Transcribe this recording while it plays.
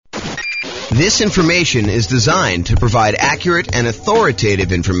This information is designed to provide accurate and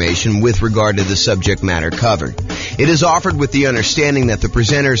authoritative information with regard to the subject matter covered. It is offered with the understanding that the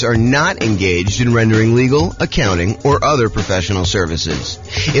presenters are not engaged in rendering legal, accounting, or other professional services.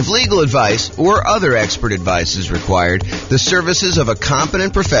 If legal advice or other expert advice is required, the services of a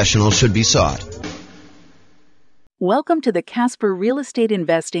competent professional should be sought. Welcome to the Casper Real Estate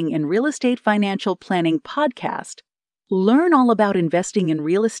Investing and Real Estate Financial Planning podcast. Learn all about investing in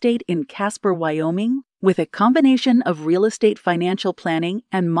real estate in Casper, Wyoming, with a combination of real estate financial planning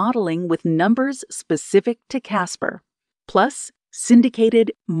and modeling with numbers specific to Casper, plus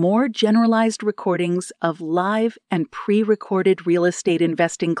syndicated, more generalized recordings of live and pre-recorded real estate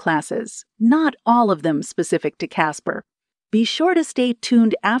investing classes, not all of them specific to Casper. Be sure to stay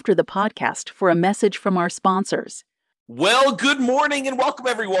tuned after the podcast for a message from our sponsors. Well, good morning and welcome,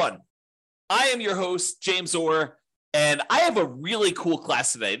 everyone. I am your host, James Orr, and I have a really cool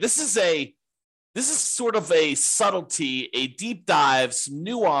class today. This is sort of a subtlety, a deep dive, some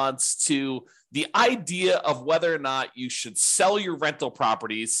nuance to the idea of whether or not you should sell your rental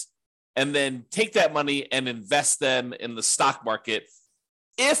properties and then take that money and invest them in the stock market,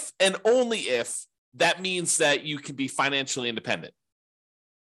 if and only if that means that you can be financially independent.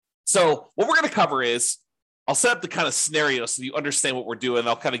 So what we're going to cover is, I'll set up the kind of scenario so you understand what we're doing.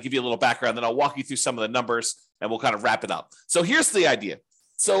 I'll kind of give you a little background, then I'll walk you through some of the numbers and we'll kind of wrap it up. So here's the idea.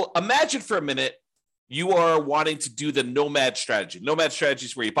 So imagine for a minute, you are wanting to do the nomad strategy. Nomad strategy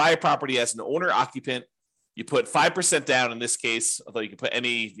is where you buy a property as an owner occupant. You put 5% down in this case, although you can put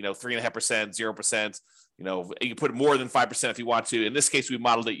any, 3.5%, 0%, you can put more than 5% if you want to. In this case, we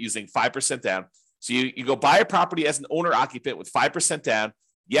modeled it using 5% down. So you go buy a property as an owner occupant with 5% down.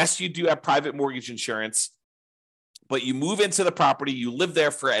 Yes, you do have private mortgage insurance, but you move into the property, you live there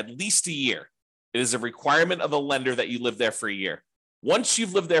for at least a year. It is a requirement of the lender that you live there for a year. Once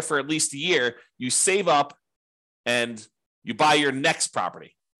you've lived there for at least a year, you save up and you buy your next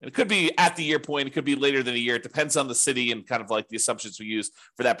property. And it could be at the year point, it could be later than a year. It depends on the city and kind of like the assumptions we use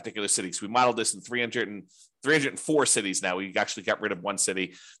for that particular city. So we modeled this in 304 cities now. We actually got rid of one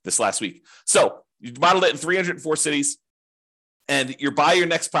city this last week. So you modeled it in 304 cities. And you buy your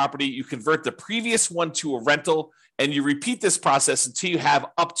next property, you convert the previous one to a rental, and you repeat this process until you have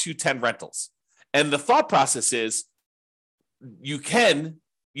up to 10 rentals. And the thought process is you can,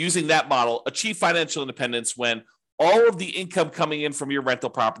 using that model, achieve financial independence when all of the income coming in from your rental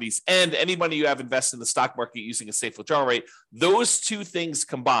properties and any money you have invested in the stock market using a safe withdrawal rate, those two things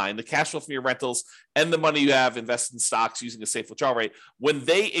combined, the cash flow from your rentals and the money you have invested in stocks using a safe withdrawal rate, when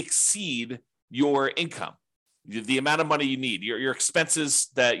they exceed your income, the amount of money you need, your expenses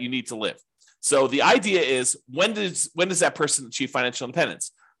that you need to live. So the idea is, when does that person achieve financial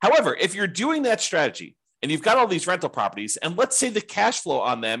independence? However, if you're doing that strategy and you've got all these rental properties, and let's say the cash flow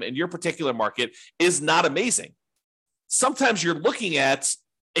on them in your particular market is not amazing, sometimes you're looking at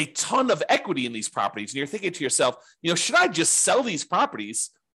a ton of equity in these properties and you're thinking to yourself, should I just sell these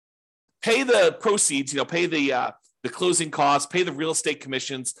properties, pay the proceeds, pay the closing costs, pay the real estate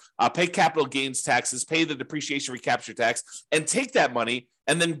commissions, pay capital gains taxes, pay the depreciation recapture tax, and take that money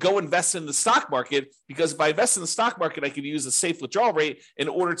and then go invest in the stock market? Because if I invest in the stock market, I can use a safe withdrawal rate in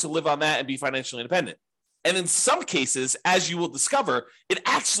order to live on that and be financially independent. And in some cases, as you will discover, it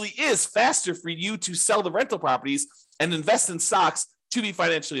actually is faster for you to sell the rental properties and invest in stocks to be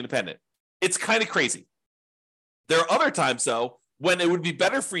financially independent. It's kind of crazy. There are other times, though, when it would be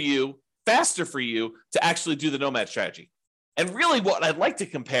better for you, faster for you to actually do the nomad strategy. And really what I'd like to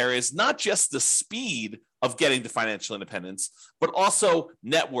compare is not just the speed of getting to financial independence, but also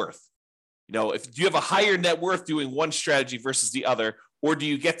net worth. If you have a higher net worth doing one strategy versus the other, or do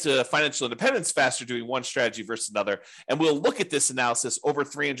you get to financial independence faster doing one strategy versus another? And we'll look at this analysis over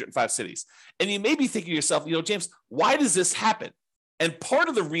 305 cities. And you may be thinking to yourself, James, why does this happen? And part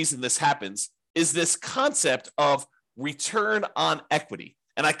of the reason this happens is this concept of return on equity.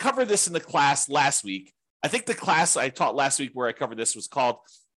 And I covered this in the class last week. I think the class I taught last week where I covered this was called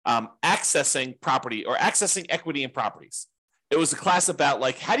accessing property or accessing equity in properties. It was a class about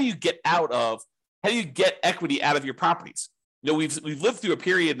how do you get equity out of your properties? We've lived through a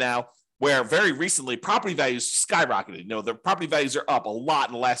period now where very recently property values skyrocketed. The property values are up a lot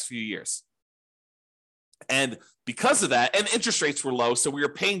in the last few years. And because of that, and interest rates were low, so we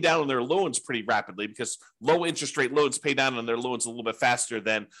were paying down on their loans pretty rapidly because low interest rate loans pay down on their loans a little bit faster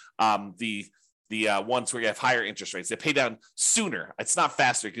than the ones where you have higher interest rates. They pay down sooner. It's not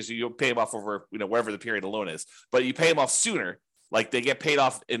faster because you pay them off over wherever the period of loan is, but you pay them off sooner. Like they get paid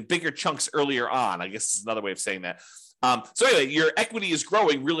off in bigger chunks earlier on. I guess is another way of saying that. So anyway, your equity is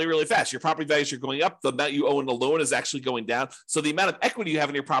growing really, really fast. Your property values are going up. The amount you owe in a loan is actually going down. So the amount of equity you have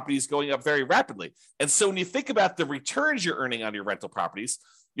in your property is going up very rapidly. And so when you think about the returns you're earning on your rental properties,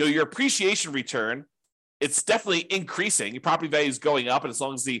 your appreciation return, it's definitely increasing. Your property value is going up. And as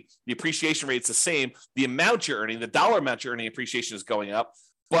long as the appreciation rate is the same, the amount you're earning, the dollar amount you're earning appreciation is going up.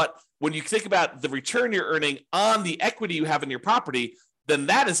 But when you think about the return you're earning on the equity you have in your property, then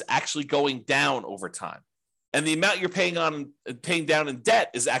that is actually going down over time. And the amount you're paying down in debt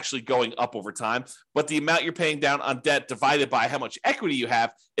is actually going up over time. But the amount you're paying down on debt divided by how much equity you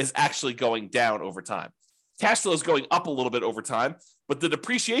have is actually going down over time. Cash flow is going up a little bit over time, but the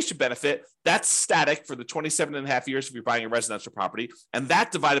depreciation benefit, that's static for the 27 and a half years if you're buying a residential property. And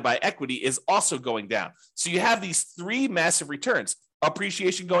that divided by equity is also going down. So you have these three massive returns: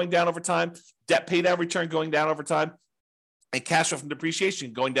 appreciation going down over time, debt pay down return going down over time, and cash flow from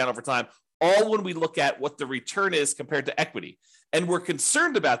depreciation going down over time, all when we look at what the return is compared to equity. And we're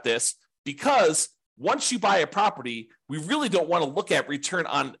concerned about this because once you buy a property, we really don't want to look at return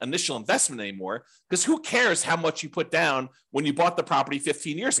on initial investment anymore, because who cares how much you put down when you bought the property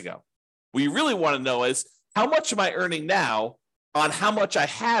 15 years ago? What you really want to know is, how much am I earning now on how much I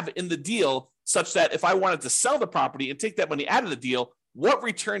have in the deal, such that if I wanted to sell the property and take that money out of the deal, what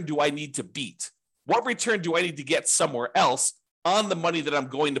return do I need to beat? What return do I need to get somewhere else on the money that I'm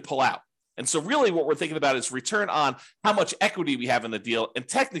going to pull out? And so really what we're thinking about is return on how much equity we have in the deal. And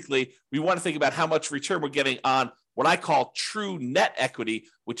technically, we want to think about how much return we're getting on what I call true net equity,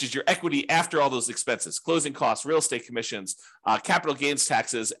 which is your equity after all those expenses: closing costs, real estate commissions, capital gains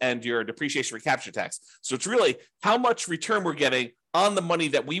taxes, and your depreciation recapture tax. So it's really how much return we're getting on the money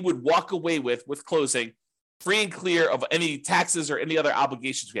that we would walk away with closing, free and clear of any taxes or any other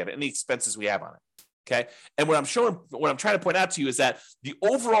obligations we have, any expenses we have on it. Okay. And what I'm trying to point out to you is that the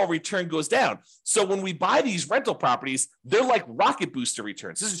overall return goes down. So when we buy these rental properties, they're like rocket booster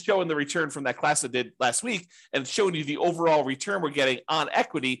returns. This is showing the return from that class I did last week, and it's showing you the overall return we're getting on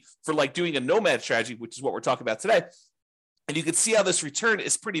equity for like doing a nomad strategy, which is what we're talking about today. And you can see how this return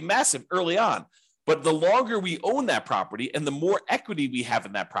is pretty massive early on. But the longer we own that property and the more equity we have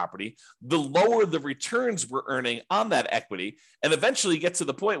in that property, the lower the returns we're earning on that equity. And eventually get to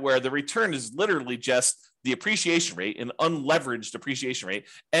the point where the return is literally just the appreciation rate, an unleveraged appreciation rate,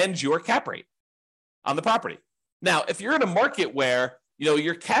 and your cap rate on the property. Now, if you're in a market where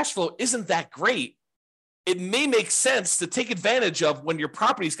your cash flow isn't that great, it may make sense to take advantage of when your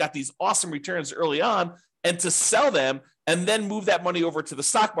property's got these awesome returns early on and to sell them and then move that money over to the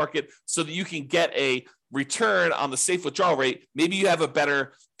stock market so that you can get a return on the safe withdrawal rate. Maybe you have a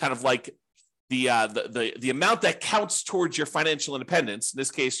better kind of like the amount that counts towards your financial independence. In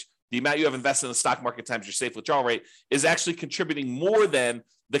this case, the amount you have invested in the stock market times your safe withdrawal rate is actually contributing more than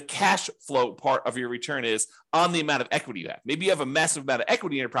the cash flow part of your return is on the amount of equity you have. Maybe you have a massive amount of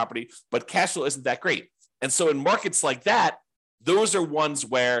equity in your property, but cash flow isn't that great. And so in markets like that, those are ones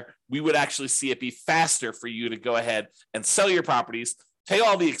where we would actually see it be faster for you to go ahead and sell your properties, pay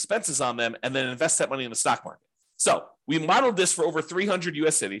all the expenses on them, and then invest that money in the stock market. So we modeled this for over 300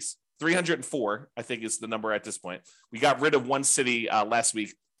 U.S. cities. 304, I think, is the number at this point. We got rid of one city last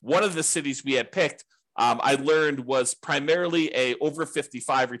week. One of the cities we had picked, I learned, was primarily a over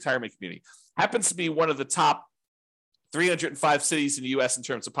 55 retirement community. Happens to be one of the top 305 cities in the U.S. in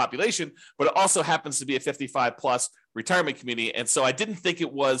terms of population, but it also happens to be a 55 plus retirement community. And so I didn't think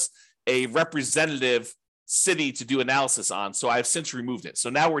it was a representative city to do analysis on. So I've since removed it. So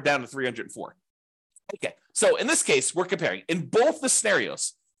now we're down to 304. Okay. So in this case, we're comparing in both the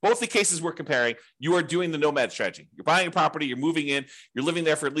scenarios, both the cases we're comparing, you are doing the nomad strategy. You're buying a property, you're moving in, you're living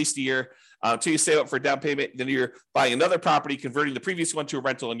there for at least a year until you save up for a down payment. Then you're buying another property, converting the previous one to a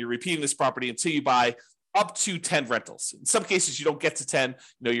rental, and you're repeating this property until you buy up to 10 rentals. In some cases, you don't get to 10.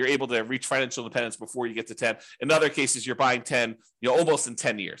 You're able to reach financial independence before you get to 10. In other cases, you're buying 10, almost in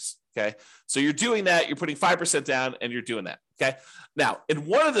 10 years. Okay. So you're doing that. You're putting 5% down and you're doing that. Okay. Now, in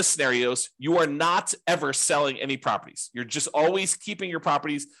one of the scenarios, you are not ever selling any properties. You're just always keeping your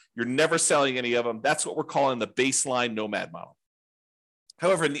properties. You're never selling any of them. That's what we're calling the baseline nomad model.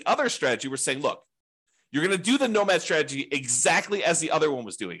 However, in the other strategy, we're saying, look, you're going to do the nomad strategy exactly as the other one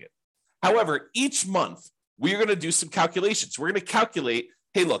was doing it. However, each month, we are going to do some calculations. We're going to calculate,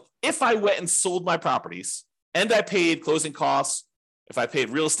 hey, look, if I went and sold my properties and I paid closing costs, if I paid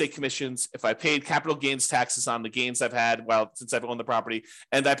real estate commissions, if I paid capital gains taxes on the gains I've had since I've owned the property,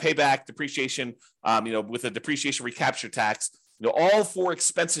 and I pay back depreciation, with a depreciation recapture tax, all four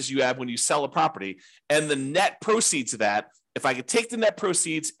expenses you have when you sell a property, and the net proceeds of that if I could take the net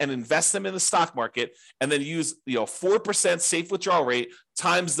proceeds and invest them in the stock market and then use 4% safe withdrawal rate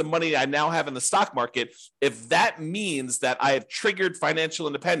times the money I now have in the stock market, if that means that I have triggered financial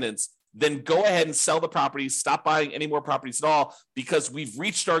independence, then go ahead and sell the properties, stop buying any more properties at all, because we've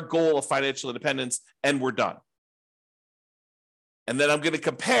reached our goal of financial independence and we're done. And then I'm going to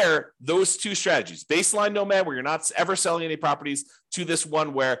compare those two strategies, baseline Nomad, where you're not ever selling any properties, to this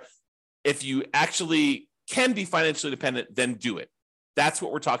one where if you actually can be financially independent, then do it. That's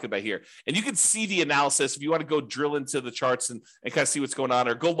what we're talking about here. And you can see the analysis if you want to go drill into the charts and kind of see what's going on,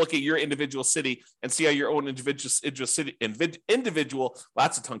 or go look at your individual city and see how your own individual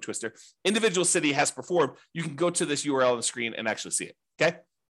lots of tongue twister, individual city has performed. You can go to this URL on the screen and actually see it. Okay.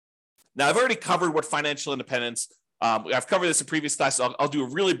 Now, I've already covered what financial independence. I've covered this in previous classes. I'll do a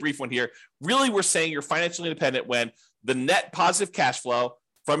really brief one here. Really, we're saying you're financially independent when the net positive cash flow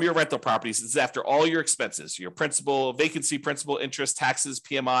from your rental properties is after all your expenses, your principal, vacancy, principal, interest, taxes,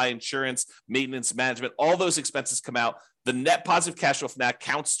 PMI, insurance, maintenance, management, all those expenses come out. The net positive cash flow from that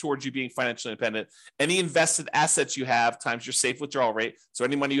counts towards you being financially independent. Any invested assets you have times your safe withdrawal rate. So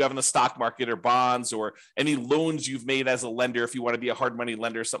any money you have in the stock market or bonds, or any loans you've made as a lender, if you want to be a hard money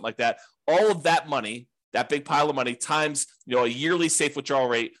lender or something like that, all of that money, that big pile of money times a yearly safe withdrawal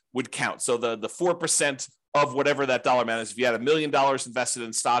rate would count. So the 4% of whatever that dollar amount is. If you had $1 million invested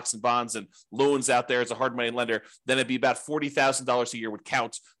in stocks and bonds and loans out there as a hard money lender, then it'd be about $40,000 a year would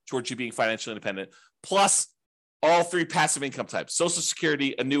count towards you being financially independent. Plus all three passive income types, Social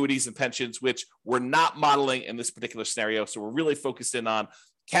Security, annuities, and pensions, which we're not modeling in this particular scenario. So we're really focused in on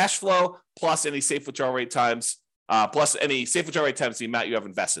cash flow plus any safe withdrawal rate times, the amount you have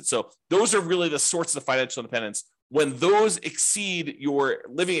invested. So those are really the sorts of financial independence. When those exceed your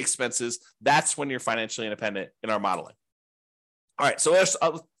living expenses, that's when you're financially independent in our modeling. All right, so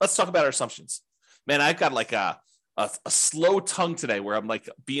let's talk about our assumptions. Man, I've got like a slow tongue today where I'm like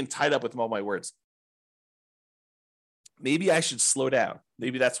being tied up with all my words. Maybe I should slow down.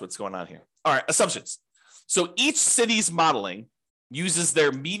 Maybe that's what's going on here. All right, assumptions. So each city's modeling uses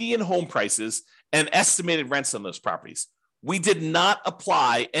their median home prices and estimated rents on those properties. We did not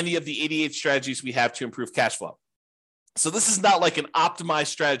apply any of the 88 strategies we have to improve cash flow. So this is not like an optimized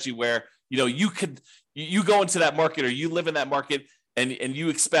strategy where, you go into that market or you live in that market and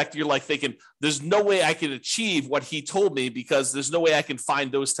you're like thinking, there's no way I can achieve what he told me because there's no way I can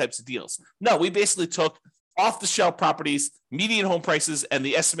find those types of deals. No, we basically took off the shelf properties, median home prices, and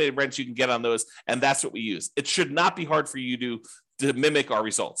the estimated rents you can get on those. And that's what we use. It should not be hard for you to mimic our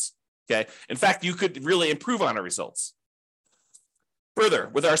results. Okay. In fact, you could really improve on our results. Further,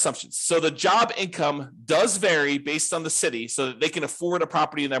 with our assumptions. So the job income does vary based on the city so that they can afford a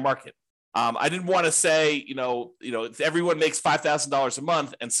property in their market. I didn't want to say, if everyone makes $5,000 a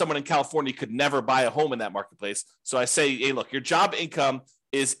month and someone in California could never buy a home in that marketplace. So I say, hey, look, your job income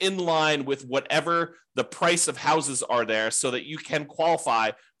is in line with whatever the price of houses are there so that you can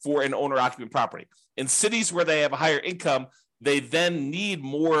qualify for an owner-occupant property. In cities where they have a higher income, they then need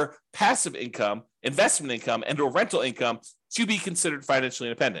more passive income, investment income, and or rental income to be considered financially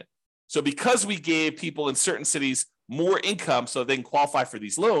independent. So because we gave people in certain cities more income so they can qualify for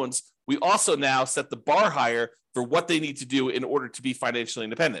these loans, we also now set the bar higher for what they need to do in order to be financially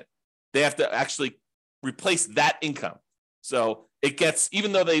independent. They have to actually replace that income. So it gets,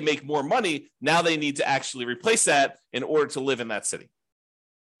 even though they make more money, now they need to actually replace that in order to live in that city.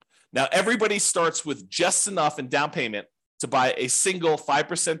 Now, everybody starts with just enough in down payment to buy a single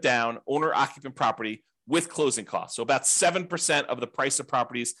 5% down owner-occupant property with closing costs. So about 7% of the price of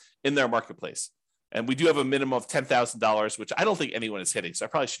properties in their marketplace. And we do have a minimum of $10,000, which I don't think anyone is hitting. So I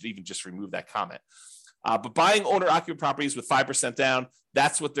probably should even just remove that comment. But buying owner-occupant properties with 5% down,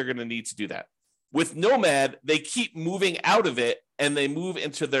 that's what they're going to need to do that. With Nomad, they keep moving out of it and they move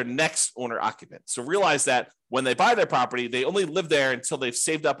into their next owner-occupant. So realize that when they buy their property, they only live there until they've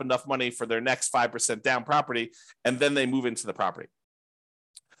saved up enough money for their next 5% down property, and then they move into the property.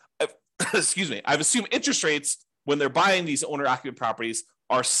 Excuse me. I've assumed interest rates when they're buying these owner-occupant properties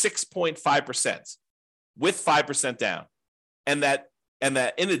are 6.5% with 5% down. And that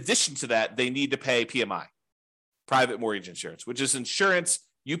in addition to that, they need to pay PMI, private mortgage insurance, which is insurance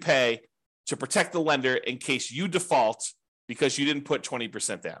you pay to protect the lender in case you default because you didn't put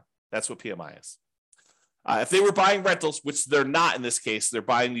 20% down. That's what PMI is. If they were buying rentals, which they're not in this case, they're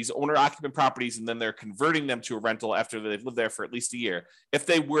buying these owner-occupant properties and then they're converting them to a rental after they've lived there for at least a year. If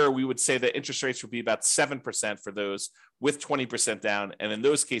they were, we would say that interest rates would be about 7% for those with 20% down. And in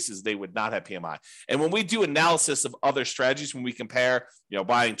those cases, they would not have PMI. And when we do analysis of other strategies, when we compare,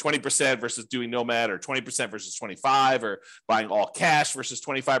 buying 20% versus doing Nomad, or 20% versus 25, or buying all cash versus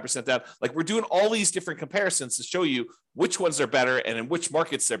 25% down, like we're doing all these different comparisons to show you which ones are better and in which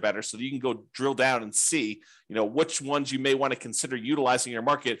markets they're better, so that you can go drill down and see, which ones you may want to consider utilizing in your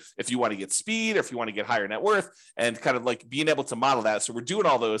market if you want to get speed or if you want to get higher net worth, and kind of like being able to model that. So we're doing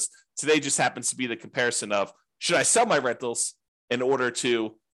all those. Today just happens to be the comparison of, should I sell my rentals in order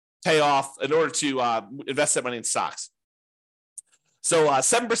to invest that money in stocks? So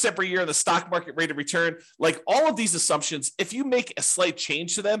 7% per year in the stock market rate of return, like all of these assumptions, if you make a slight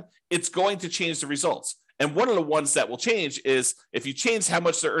change to them, it's going to change the results. And one of the ones that will change is if you change how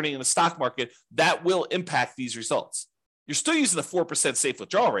much they're earning in the stock market, that will impact these results. You're still using the 4% safe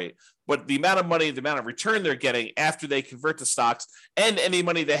withdrawal rate, but the amount of money, the amount of return they're getting after they convert to stocks, and any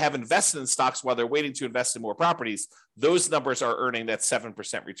money they have invested in stocks while they're waiting to invest in more properties, those numbers are earning that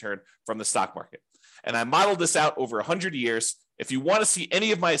 7% return from the stock market. And I modeled this out over 100 years. If you want to see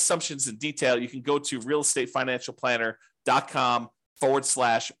any of my assumptions in detail, you can go to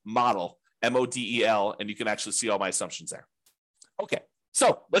realestatefinancialplanner.com/model, MODEL, and you can actually see all my assumptions there. Okay,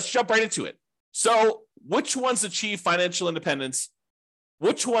 so let's jump right into it. So which ones achieve financial independence?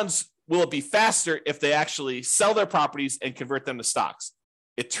 Which ones will it be faster if they actually sell their properties and convert them to stocks?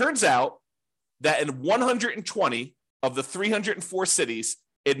 It turns out that in 120 of the 304 cities,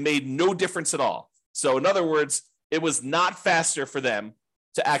 it made no difference at all. So in other words, it was not faster for them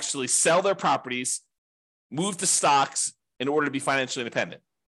to actually sell their properties, move to stocks in order to be financially independent.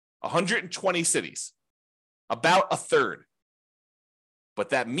 120 cities, about a third. But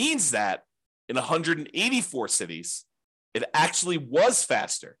that means that in 184 cities, it actually was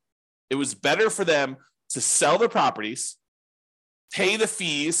faster. It was better for them to sell their properties, pay the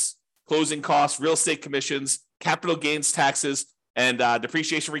fees, closing costs, real estate commissions, capital gains taxes, and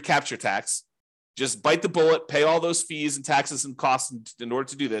depreciation recapture tax. Just bite the bullet, pay all those fees and taxes and costs in order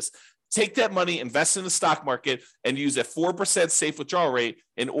to do this. Take that money, invest in the stock market, and use a 4% safe withdrawal rate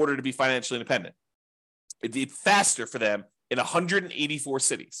in order to be financially independent. It'd be faster for them in 184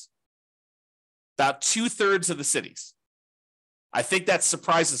 cities. About 2/3 of the cities. I think that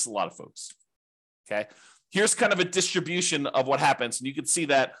surprises a lot of folks. Okay. Here's kind of a distribution of what happens. And you can see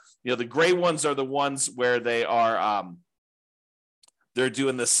that, the gray ones are the ones where they are, they're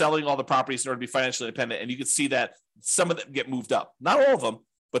doing the selling all the properties in order to be financially independent. And you can see that some of them get moved up. Not all of them,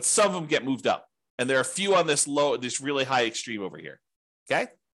 but some of them get moved up. And there are a few on this really high extreme over here.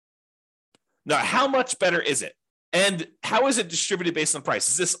 Okay. Now, how much better is it? And how is it distributed based on price?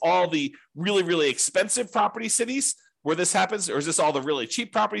 Is this all the really, really expensive property cities where this happens? Or is this all the really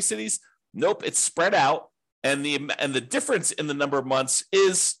cheap property cities? Nope, it's spread out. And the difference in the number of months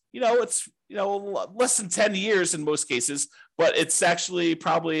is, it's less than 10 years in most cases, but it's actually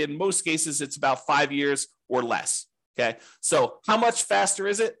probably in most cases, it's about 5 years or less. Okay. So how much faster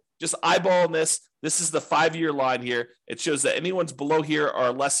is it? Just eyeballing this. This is the 5-year line here. It shows that anyone's below here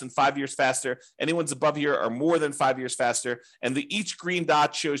are less than 5 years faster. Anyone's above here are more than 5 years faster. And each green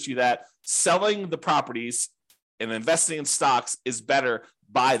dot shows you that selling the properties and investing in stocks is better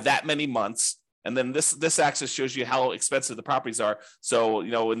by that many months. And then this axis shows you how expensive the properties are. So,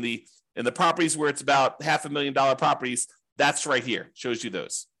 in the properties where it's about $500,000 properties, that's right here, shows you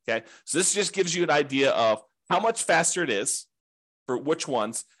those. Okay. So this just gives you an idea of how much faster it is for which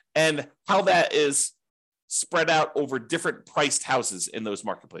ones and how that is spread out over different priced houses in those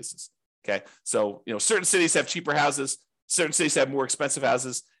marketplaces. Okay. So, certain cities have cheaper houses, certain cities have more expensive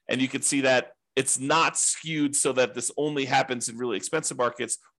houses, and you can see that it's not skewed so that this only happens in really expensive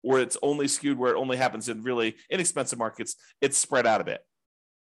markets, or it's only skewed where it only happens in really inexpensive markets. It's spread out a bit.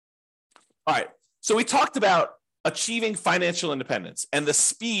 All right. So we talked about achieving financial independence and the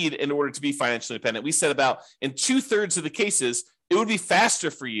speed in order to be financially independent. We said about in 2/3 of the cases, it would be faster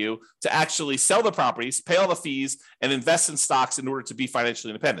for you to actually sell the properties, pay all the fees, and invest in stocks in order to be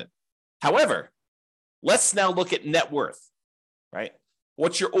financially independent. However, let's now look at net worth, right?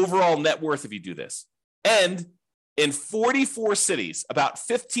 What's your overall net worth if you do this? And in 44 cities, about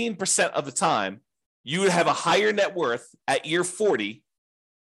 15% of the time, you would have a higher net worth at year 40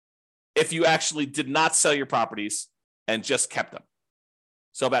 if you actually did not sell your properties and just kept them.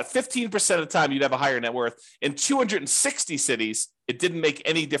 So about 15% of the time, you'd have a higher net worth. In 260 cities, it didn't make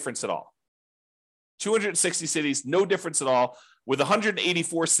any difference at all. 260 cities, no difference at all. With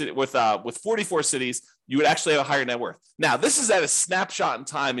 184 with 44 cities, you would actually have a higher net worth. Now, this is at a snapshot in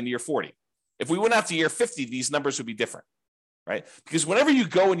time in year 40. If we went out to year 50, these numbers would be different, right? Because whenever you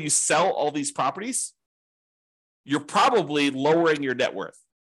go and you sell all these properties, you're probably lowering your net worth.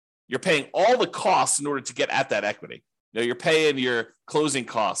 You're paying all the costs in order to get at that equity. You're paying your closing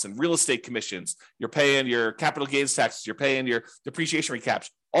costs and real estate commissions. You're paying your capital gains taxes. You're paying your depreciation recaps.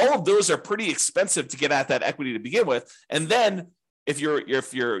 All of those are pretty expensive to get at that equity to begin with. And then if you're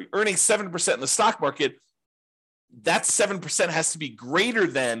earning 7% in the stock market, that 7% has to be greater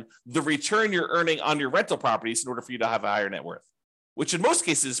than the return you're earning on your rental properties in order for you to have a higher net worth, which in most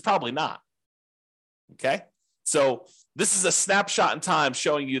cases is probably not. Okay. So this is a snapshot in time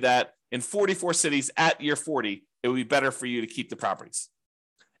showing you that in 44 cities at year 40, it would be better for you to keep the properties.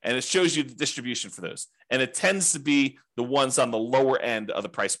 And it shows you the distribution for those. And it tends to be the ones on the lower end of the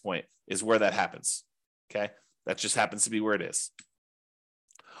price point is where that happens. Okay. That just happens to be where it is.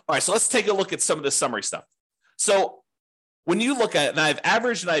 All right. So let's take a look at some of the summary stuff. So when you look at it, and I have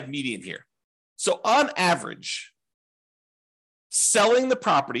average and I have median here. So on average, selling the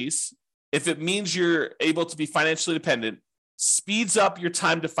properties, if it means you're able to be financially independent, speeds up your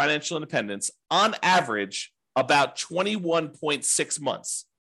time to financial independence on average about 21.6 months,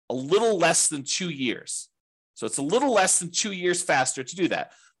 a little less than 2 years. So it's a little less than 2 years faster to do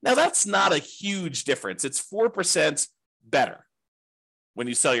that. Now, that's not a huge difference. It's 4% better when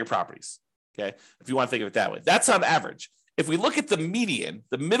you sell your properties, okay? If you want to think of it that way. That's on average. If we look at the median,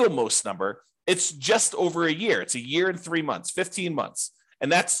 the middlemost number, it's just over a year. It's a year and 3 months, 15 months.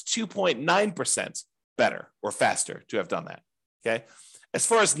 And that's 2.9% better or faster to have done that, okay? As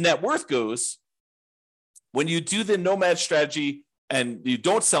far as net worth goes, when you do the Nomad strategy and you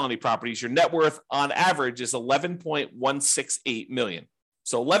don't sell any properties, your net worth on average is $11.168 million.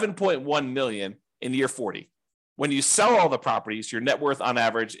 So $11.1 million in year 40. When you sell all the properties, your net worth on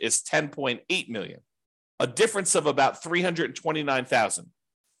average is $10.8 million, a difference of about $329,000.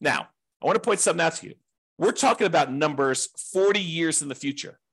 Now, I want to point something out to you. We're talking about numbers 40 years in the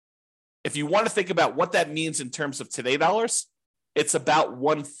future. If you want to think about what that means in terms of today dollars, it's about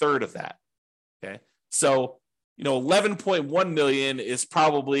 1/3 of that. Okay. So, 11.1 million is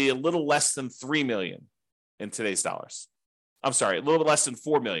probably a little less than 3 million in today's dollars. I'm sorry, a little less than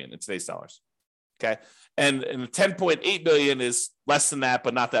 4 million in today's dollars. Okay. And 10.8 million is less than that,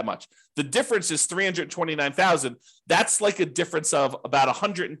 but not that much. The difference is 329,000. That's like a difference of about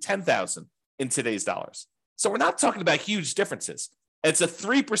 110,000 in today's dollars. So we're not talking about huge differences. It's a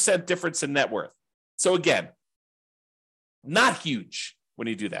 3% difference in net worth. So again, not huge when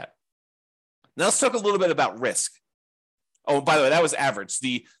you do that. Now let's talk a little bit about risk. Oh, by the way, that was average.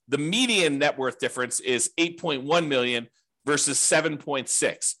 The median net worth difference is 8.1 million versus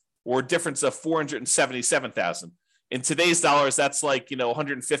 7.6, or a difference of 477,000. In today's dollars, that's like,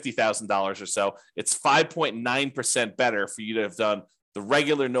 $150,000 or so. It's 5.9% better for you to have done the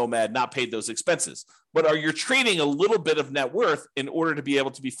regular Nomad, not paid those expenses. But are you trading a little bit of net worth in order to be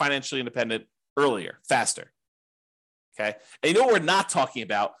able to be financially independent earlier, faster? Okay. And what we're not talking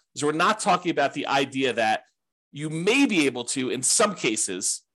about is we're not talking about the idea that you may be able to, in some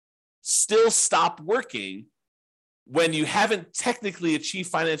cases, still stop working when you haven't technically achieved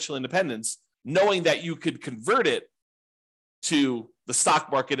financial independence, knowing that you could convert it to the stock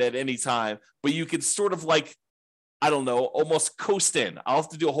market at any time, but you could sort of almost coast in. I'll have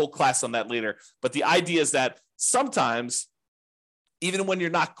to do a whole class on that later. But the idea is that sometimes, even when you're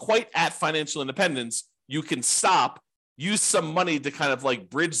not quite at financial independence, you can stop, use some money to kind of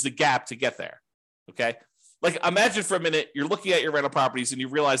bridge the gap to get there. Okay. Imagine for a minute, you're looking at your rental properties and you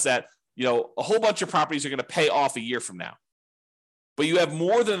realize that, a whole bunch of properties are going to pay off a year from now, but you have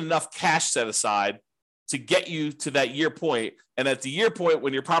more than enough cash set aside to get you to that year point. And at the year point,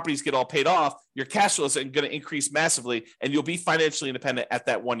 when your properties get all paid off, your cash flows are going to increase massively and you'll be financially independent at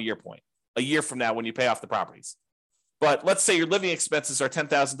that 1 year point, a year from now when you pay off the properties. But let's say your living expenses are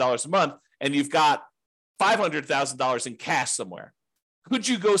 $10,000 a month and you've got $500,000 in cash somewhere. Could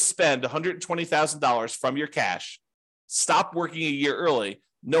you go spend $120,000 from your cash, stop working a year early,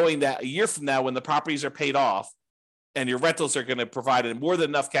 knowing that a year from now when the properties are paid off and your rentals are going to provide more than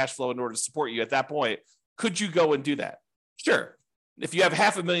enough cash flow in order to support you at that point, could you go and do that? Sure. If you have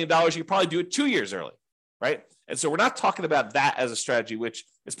 $500,000, you probably do it 2 years early, right? And so we're not talking about that as a strategy, which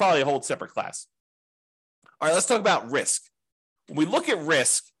is probably a whole separate class. All right, let's talk about risk. When we look at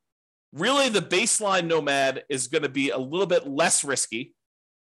risk, really the baseline Nomad is going to be a little bit less risky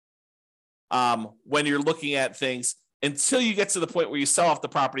when you're looking at things until you get to the point where you sell off the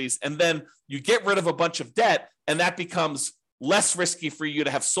properties and then you get rid of a bunch of debt, and that becomes less risky for you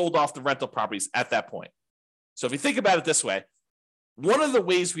to have sold off the rental properties at that point. So if you think about it this way, one of the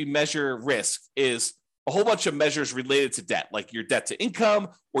ways we measure risk is a whole bunch of measures related to debt, like your debt to income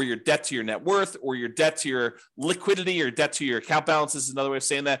or your debt to your net worth or your debt to your liquidity or debt to your account balance is another way of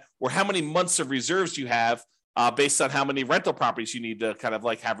saying that, or how many months of reserves you have based on how many rental properties you need to kind of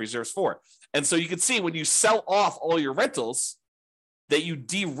like have reserves for. And so you can see when you sell off all your rentals that you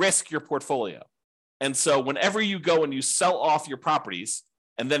de-risk your portfolio. And so whenever you go and you sell off your properties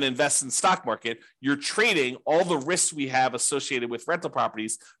and then invest in the stock market, you're trading all the risks we have associated with rental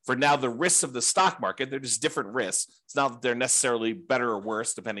properties for now the risks of the stock market. They're just different risks. It's not that they're necessarily better or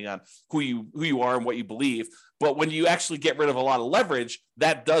worse, depending on who you are and what you believe. But when you actually get rid of a lot of leverage,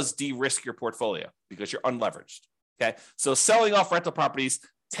 that does de-risk your portfolio because you're unleveraged. Okay. So selling off rental properties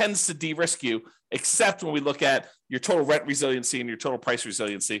tends to de-risk you, except when we look at your total rent resiliency and your total price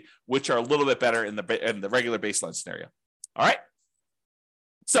resiliency, which are a little bit better in the regular baseline scenario. All right.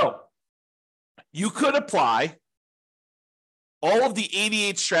 So you could apply all of the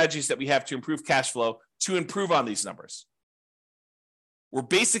 88 strategies that we have to improve cash flow to improve on these numbers. We're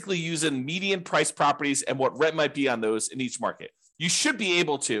basically using median price properties and what rent might be on those in each market. You should be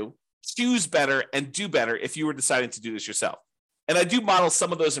able to choose better and do better if you were deciding to do this yourself. And I do model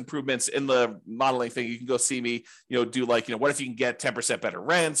some of those improvements in the modeling thing. You can go see me, do like, what if you can get 10% better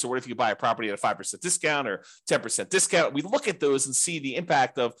rents, or what if you buy a property at a 5% discount or 10% discount? We look at those and see the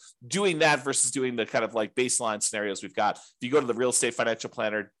impact of doing that versus doing the kind of like baseline scenarios we've got. If you go to the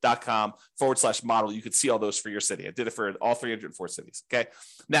realestatefinancialplanner.com/model, you can see all those for your city. I did it for all 304 cities. Okay.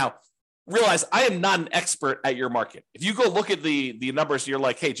 Now, realize I am not an expert at your market. If you go look at the numbers, you're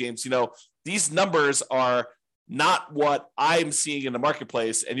like, hey, James, these numbers are not what I'm seeing in the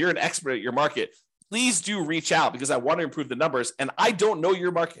marketplace, and you're an expert at your market, please do reach out because I want to improve the numbers. And I don't know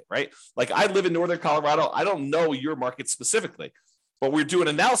your market, right? Like I live in Northern Colorado. I don't know your market specifically, but we're doing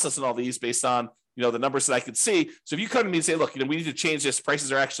analysis on all these based on, the numbers that I could see. So if you come to me and say, look, we need to change this.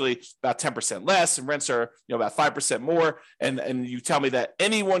 Prices are actually about 10% less and rents are, about 5% more. And you tell me that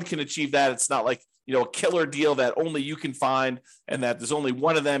anyone can achieve that. It's not like, a killer deal that only you can find and that there's only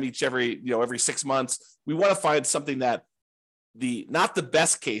one of them every 6 months. We want to find something that not the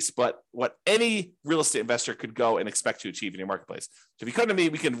best case, but what any real estate investor could go and expect to achieve in your marketplace. So if you come to me,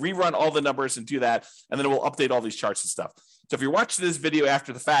 we can rerun all the numbers and do that. And then we'll update all these charts and stuff. So if you're watching this video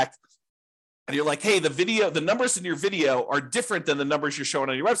after the fact and you're like, hey, the numbers in your video are different than the numbers you're showing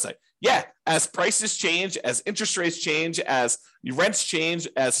on your website. Yeah. As prices change, as interest rates change, as your rents change,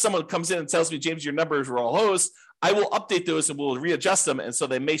 as someone comes in and tells me, James, your numbers were all hosed, I will update those and we'll readjust them. And so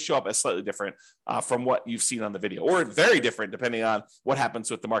they may show up as slightly different from what you've seen on the video, or very different depending on what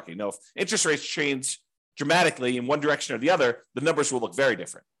happens with the market. If interest rates change dramatically in one direction or the other, the numbers will look very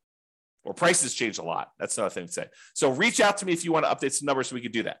different. Or prices change a lot. That's another thing to say. So reach out to me if you want to update some numbers so we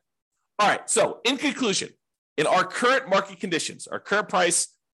can do that. All right. So in conclusion, in our current market conditions, our current price,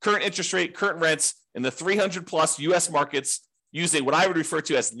 current interest rate, current rents in the 300 plus US markets using what I would refer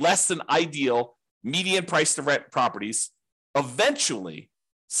to as less than ideal median price to rent properties, eventually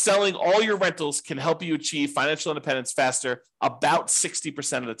selling all your rentals can help you achieve financial independence faster about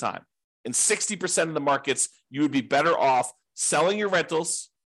 60% of the time. In 60% of the markets, you would be better off selling your rentals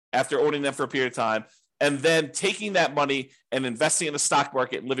after owning them for a period of time and then taking that money and investing in the stock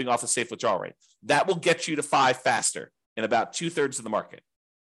market and living off a safe withdrawal rate. That will get you to 5 faster in about 2/3 of the market,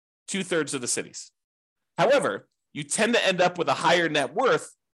 2/3 of the cities. However, you tend to end up with a higher net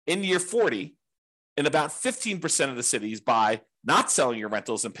worth in year 40 in about 15% of the cities by not selling your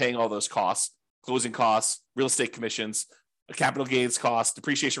rentals and paying all those costs, closing costs, real estate commissions, capital gains costs,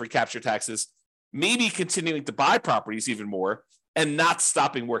 depreciation recapture taxes, maybe continuing to buy properties even more and not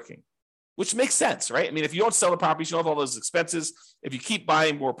stopping working, which makes sense, right? I mean, if you don't sell the properties, you don't have all those expenses. If you keep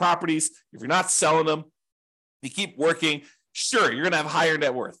buying more properties, if you're not selling them, you keep working, sure, you're going to have higher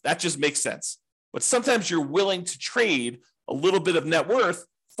net worth. That just makes sense. But sometimes you're willing to trade a little bit of net worth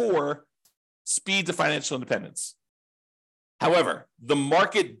for speed to financial independence. However, the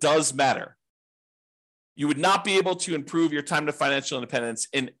market does matter. You would not be able to improve your time to financial independence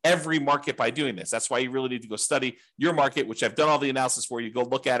in every market by doing this. That's why you really need to go study your market, which I've done all the analysis for you. Go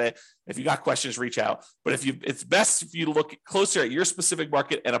look at it. If you got questions, reach out. But it's best for you to look closer at your specific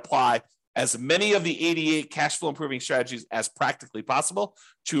market and apply as many of the 88 cash flow improving strategies as practically possible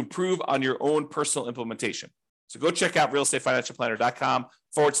to improve on your own personal implementation. So go check out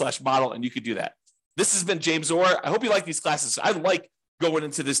realestatefinancialplanner.com/model, and you could do that. This has been James Orr. I hope you like these classes. I like going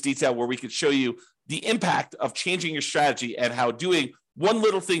into this detail where we could show you the impact of changing your strategy and how doing one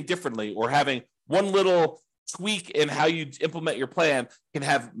little thing differently or having one little tweak in how you implement your plan can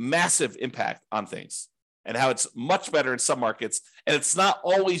have massive impact on things, and how it's much better in some markets. And it's not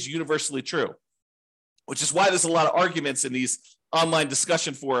always universally true, which is why there's a lot of arguments in these online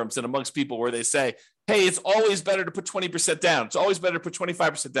discussion forums and amongst people where they say, hey, it's always better to put 20% down. It's always better to put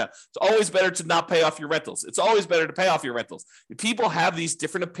 25% down. It's always better to not pay off your rentals. It's always better to pay off your rentals. People have these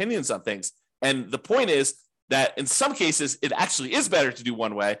different opinions on things. And the point is, that in some cases, it actually is better to do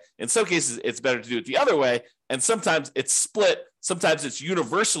one way. In some cases, it's better to do it the other way. And sometimes it's split. Sometimes it's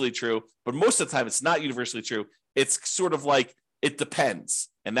universally true, but most of the time it's not universally true. It's sort of like it depends.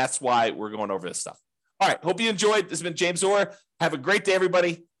 And that's why we're going over this stuff. All right. Hope you enjoyed. This has been James Orr. Have a great day,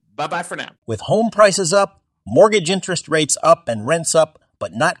 everybody. Bye-bye for now. With home prices up, mortgage interest rates up, and rents up,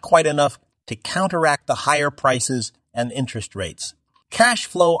 but not quite enough to counteract the higher prices and interest rates. Cash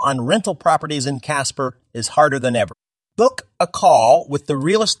flow on rental properties in Casper is harder than ever. Book a call with the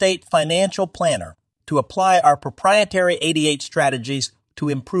Real Estate Financial Planner to apply our proprietary 88 strategies to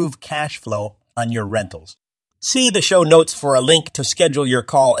improve cash flow on your rentals. See the show notes for a link to schedule your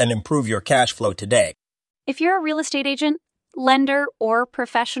call and improve your cash flow today. If you're a real estate agent, lender, or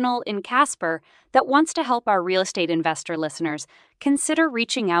professional in Casper that wants to help our real estate investor listeners, consider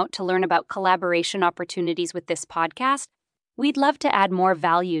reaching out to learn about collaboration opportunities with this podcast. We'd love to add more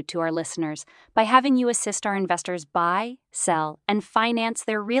value to our listeners by having you assist our investors buy, sell, and finance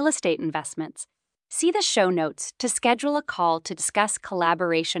their real estate investments. See the show notes to schedule a call to discuss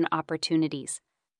collaboration opportunities.